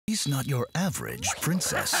She's not your average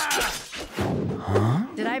princess. Huh?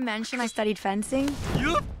 Did I mention I studied fencing?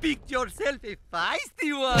 You picked yourself a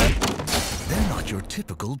feisty one. They're not your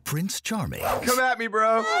typical Prince Charming. Come at me,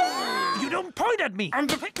 bro. You don't point at me. I'm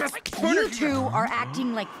the best. You two are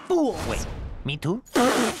acting like fools. Wait, me too?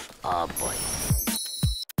 Oh, boy.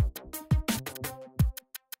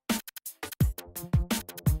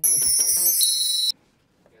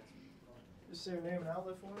 Just say your name and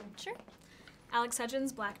outlet for me? Sure. Alex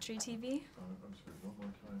Hudgens, BLACKTREE TV.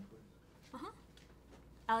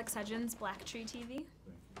 Alex Hudgens, BLACKTREE TV.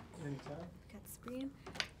 Anytime. Got the screen.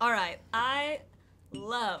 All right, I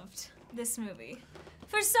loved this movie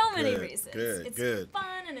for so many reasons. It's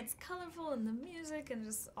fun and it's colorful and the music and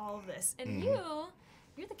just all of this. And you're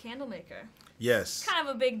the candle maker. Yes. Kind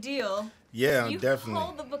of a big deal. Yeah, you definitely. You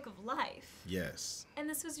hold the Book of Life. Yes. And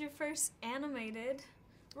this was your first animated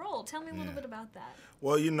role. Tell me a little bit about that.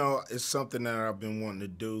 Well, you know, it's something that I've been wanting to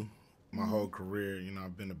do my whole career. You know,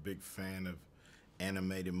 I've been a big fan of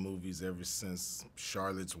animated movies ever since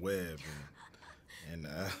Charlotte's Web. And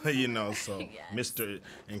you know, so yes.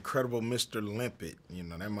 Incredible Mr. Limpet, you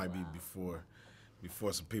know, that might be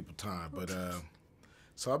before some people time. But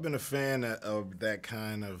so I've been a fan of that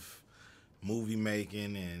kind of movie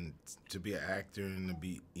making, and to be an actor and to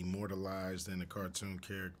be immortalized in a cartoon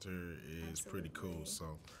character is pretty cool.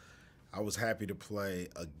 So I was happy to play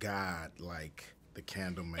a god like the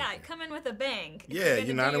candle maker. Yeah, come in with a bang. Yeah,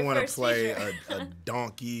 you know, I didn't want to play a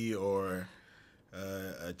donkey or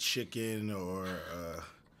a chicken or a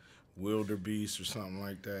wildebeest or something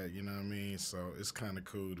like that, you know what I mean? So it's kind of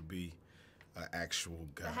cool to be an actual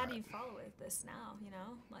god. But how do you follow it this now, you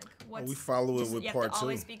know? Like, what's... we follow it with part 2. You have to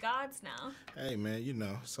always be gods now. Hey, man, you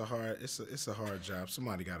know, it's a hard job.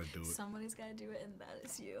 Somebody got to do it. Somebody's got to do it, and that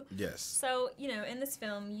is you. Yes. So, you know, in this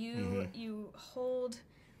film, you hold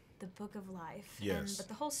the Book of Life. Yes. But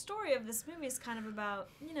the whole story of this movie is kind of about,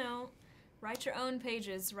 you know, write your own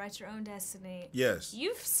pages, write your own destiny. Yes.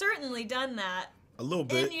 You've certainly done that. A little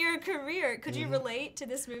bit. In your career. Could you relate to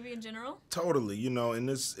this movie in general? Totally. You know, in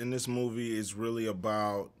this movie, it's really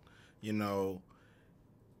about, you know,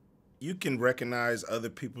 you can recognize other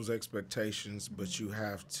people's expectations, but you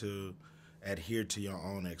have to adhere to your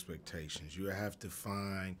own expectations. You have to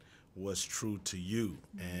find what's true to you.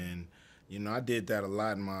 And, you know, I did that a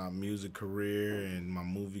lot in my music career and my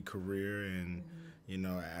movie career. And, you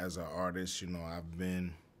know, as an artist, you know, I've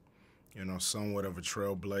been, you know, somewhat of a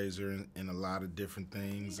trailblazer in a lot of different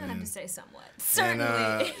things. You don't have to say somewhat. Certainly.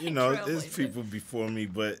 And, you know, there's people before me,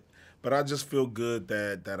 but I just feel good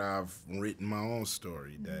that I've written my own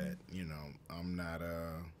story, that, you know, I'm not,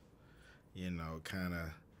 you know, kind of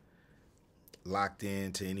locked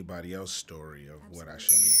into anybody else's story of what I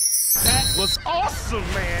should be. That was awesome,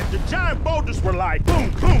 man. The giant boulders were like,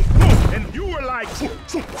 boom, boom, boom. And you were like, boom,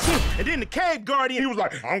 boom, boom. And then the cave guardian, he was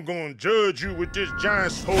like, I'm going to judge you with this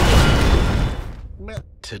giant sword.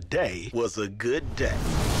 Today was a good day.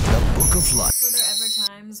 The Book of Life. Were there ever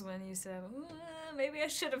times when you said, maybe I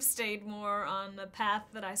should have stayed more on the path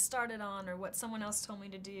that I started on or what someone else told me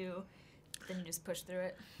to do, then you just pushed through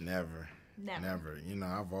it? Never. Never. You know,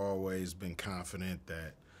 I've always been confident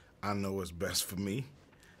that I know what's best for me.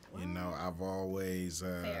 You know, I've always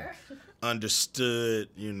understood,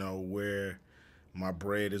 you know, where my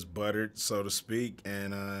bread is buttered, so to speak,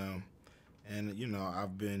 and you know,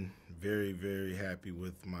 I've been very, very happy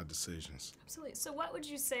with my decisions. Absolutely. So what would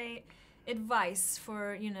you say advice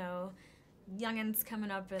for, you know, youngins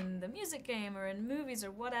coming up in the music game or in movies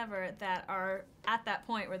or whatever that are at that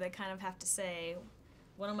point where they kind of have to say,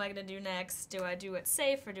 what am I going to do next? Do I do it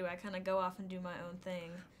safe or do I kind of go off and do my own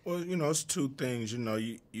thing? Well, you know, it's two things. You know,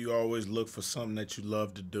 you always look for something that you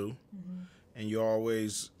love to do, and you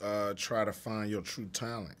always try to find your true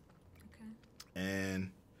talent. Okay. And,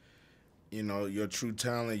 you know, your true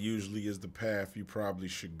talent usually is the path you probably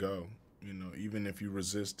should go, you know, even if you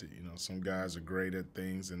resist it. You know, some guys are great at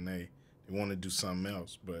things and they want to do something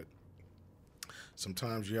else, but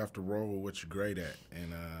sometimes you have to roll with what you're great at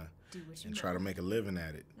and try to make a living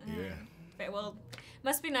at it. Yeah. Well,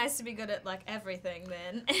 must be nice to be good at like everything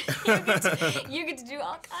then. You get to do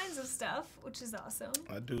all kinds of stuff, which is awesome.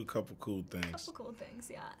 I do a couple cool things.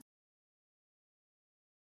 Yeah.